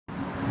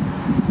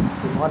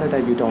provided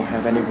that you don't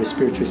have any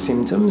respiratory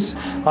symptoms.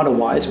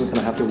 Otherwise, we're going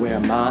to have to wear a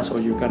mask,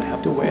 or you're going to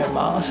have to wear a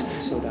mask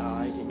so that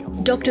I can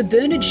come. Dr.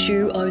 Bernard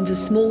Xu owns a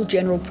small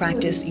general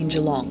practice in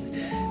Geelong.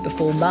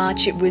 Before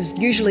March, it was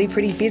usually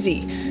pretty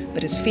busy,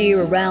 but as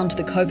fear around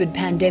the COVID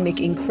pandemic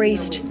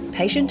increased,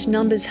 patient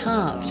numbers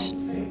halved.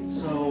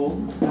 So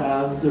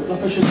the blood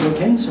pressure is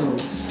okay, so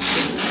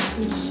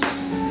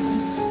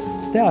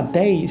there are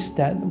days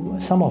that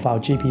some of our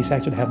GPs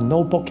actually have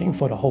no booking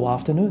for the whole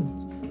afternoon.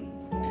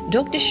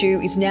 Dr.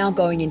 Xu is now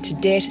going into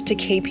debt to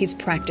keep his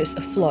practice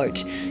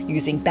afloat,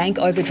 using bank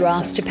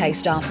overdrafts to pay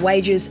staff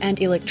wages and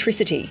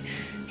electricity.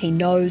 He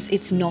knows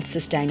it's not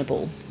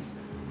sustainable.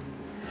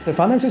 The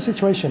financial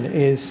situation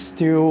is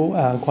still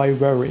quite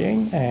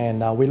worrying,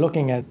 and we're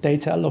looking at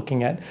data,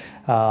 looking at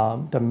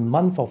the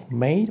month of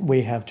May,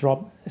 we have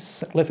dropped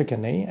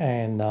significantly,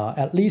 and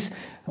at least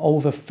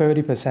over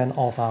 30%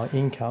 of our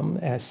income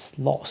is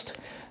lost.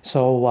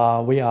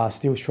 So we are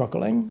still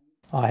struggling.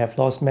 I have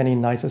lost many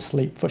nights of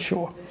sleep for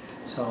sure.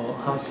 So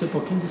how's the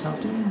booking this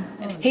afternoon?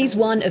 He's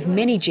one of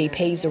many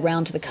GPs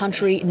around the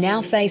country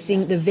now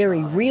facing the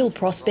very real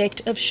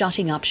prospect of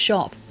shutting up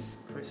shop.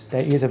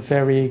 There is a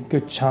very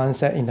good chance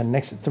that in the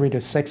next 3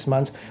 to 6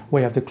 months,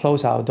 we have to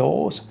close our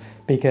doors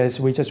because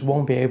we just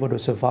won't be able to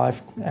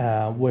survive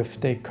with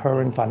the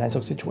current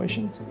financial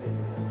situation.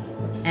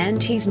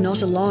 And he's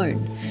not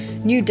alone.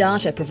 New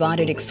data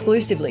provided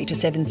exclusively to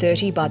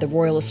 7:30 by the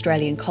Royal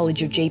Australian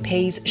College of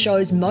GPs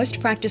shows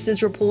most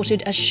practices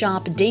reported a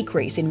sharp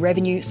decrease in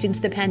revenue since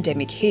the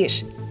pandemic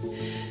hit.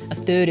 A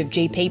third of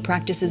GP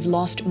practices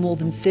lost more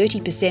than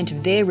 30%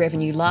 of their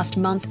revenue last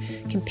month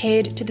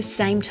compared to the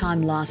same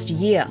time last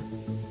year.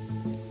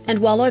 And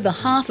while over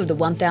half of the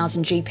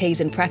 1,000 GPs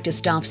and practice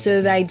staff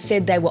surveyed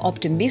said they were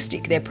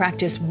optimistic their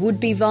practice would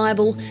be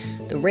viable,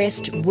 the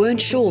rest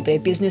weren't sure their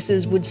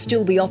businesses would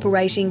still be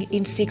operating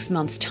in 6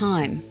 months'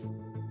 time.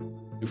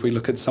 If we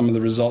look at some of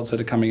the results that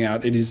are coming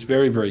out, it is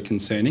very, very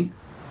concerning.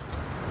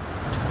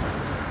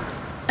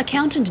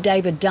 Accountant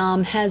David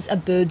Darm has a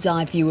bird's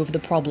eye view of the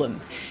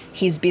problem.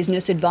 His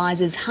business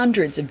advises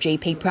hundreds of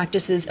GP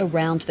practices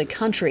around the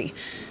country,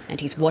 and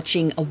he's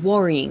watching a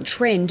worrying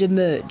trend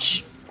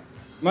emerge.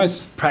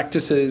 Most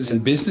practices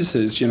and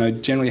businesses,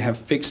 generally have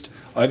fixed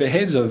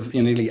overheads of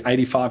nearly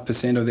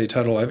 85% of their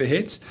total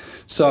overheads.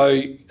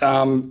 So,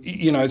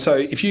 so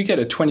if you get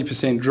a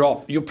 20%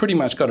 drop, you've pretty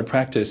much got a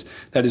practice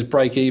that is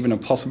break even or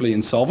possibly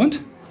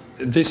insolvent.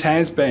 This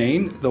has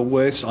been the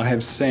worst I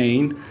have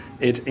seen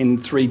it in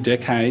 3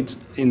 decades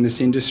in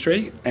this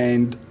industry,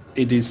 and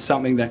it is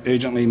something that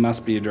urgently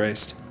must be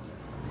addressed.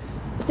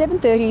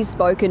 7:30's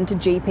spoken to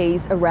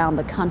GPs around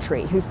the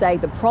country who say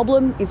the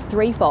problem is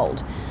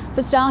threefold.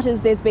 For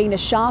starters, there's been a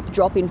sharp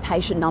drop in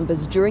patient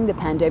numbers during the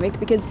pandemic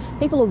because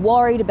people are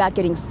worried about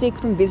getting sick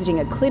from visiting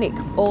a clinic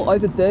or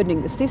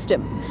overburdening the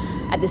system.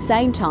 At the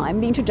same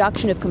time, the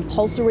introduction of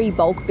compulsory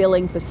bulk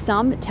billing for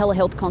some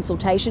telehealth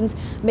consultations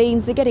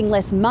means they're getting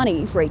less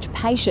money for each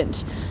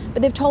patient.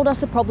 But they've told us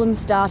the problem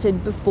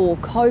started before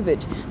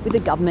COVID with the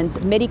government's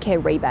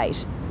Medicare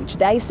rebate, which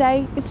they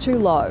say is too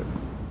low.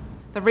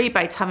 The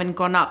rebates haven't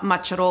gone up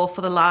much at all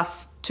for the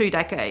last 2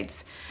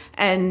 decades,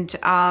 and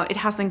it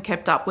hasn't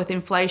kept up with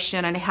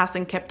inflation, and it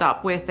hasn't kept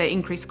up with the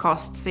increased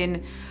costs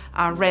in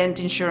rent,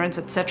 insurance,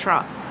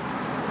 etc.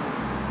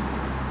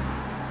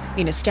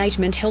 In a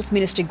statement, Health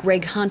Minister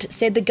Greg Hunt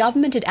said the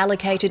government had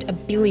allocated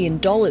 $1 billion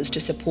to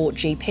support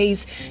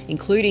GPs,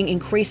 including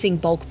increasing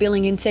bulk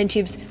billing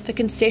incentives for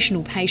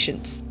concessional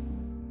patients.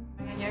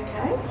 Are you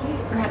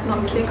okay?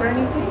 Not sick or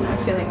anything?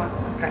 I'm feeling well.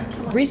 Okay.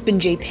 Brisbane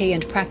GP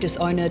and practice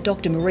owner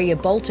Dr. Maria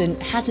Bolton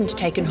hasn't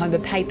taken home a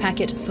pay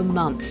packet for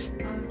months.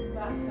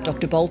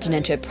 Dr. Bolton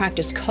and her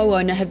practice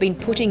co-owner have been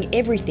putting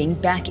everything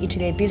back into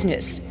their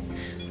business.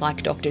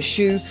 Like Dr.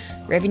 Xu,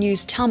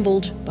 revenues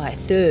tumbled by a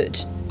third.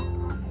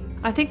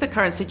 I think the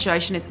current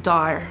situation is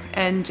dire,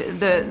 and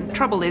the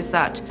trouble is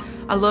that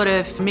a lot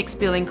of mixed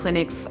billing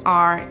clinics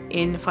are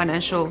in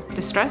financial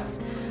distress,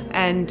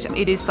 and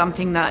it is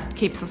something that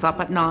keeps us up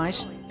at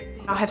night.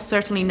 I have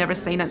certainly never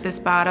seen it this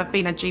bad. I've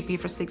been a GP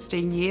for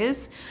 16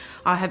 years.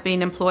 I have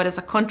been employed as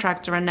a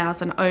contractor and now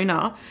as an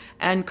owner,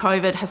 and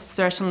COVID has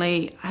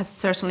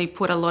certainly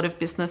put a lot of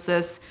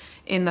businesses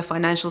in the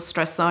financial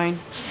stress zone.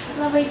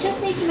 Lovely,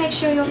 just need to make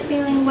sure you're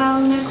feeling well,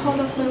 no cold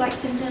or flu-like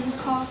symptoms,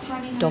 cough,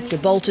 runny nose. Dr.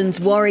 Bolton's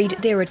worried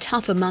there are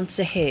tougher months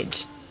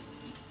ahead.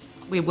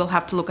 We will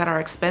have to look at our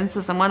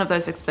expenses, and one of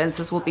those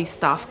expenses will be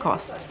staff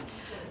costs.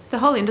 The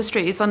whole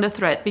industry is under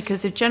threat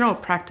because if general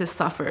practice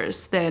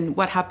suffers, then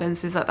what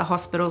happens is that the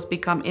hospitals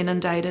become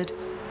inundated.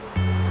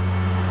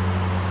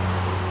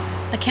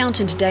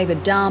 Accountant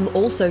David Darm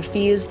also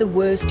fears the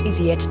worst is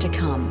yet to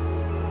come.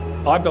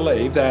 I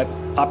believe that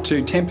up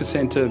to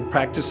 10% of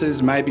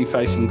practices may be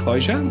facing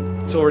closure.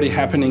 It's already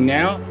happening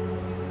now.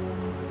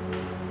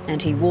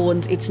 And he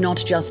warns it's not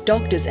just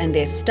doctors and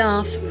their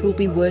staff who'll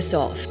be worse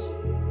off.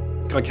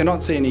 I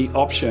cannot see any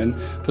option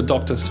for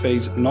doctors'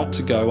 fees not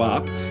to go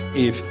up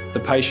if the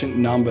patient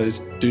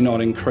numbers do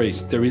not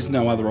increase. There is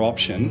no other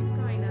option.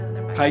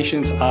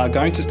 Patients are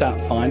going to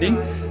start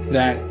finding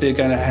that they're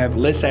going to have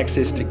less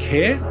access to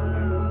care.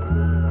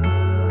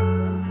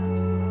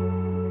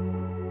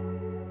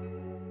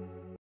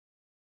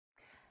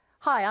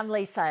 Hi, I'm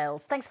Lee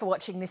Sales. Thanks for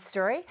watching this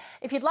story.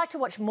 If you'd like to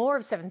watch more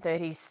of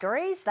 730's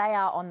stories, they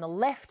are on the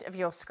left of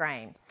your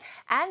screen.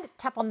 And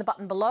tap on the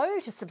button below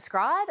to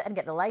subscribe and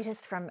get the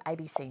latest from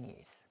ABC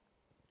News.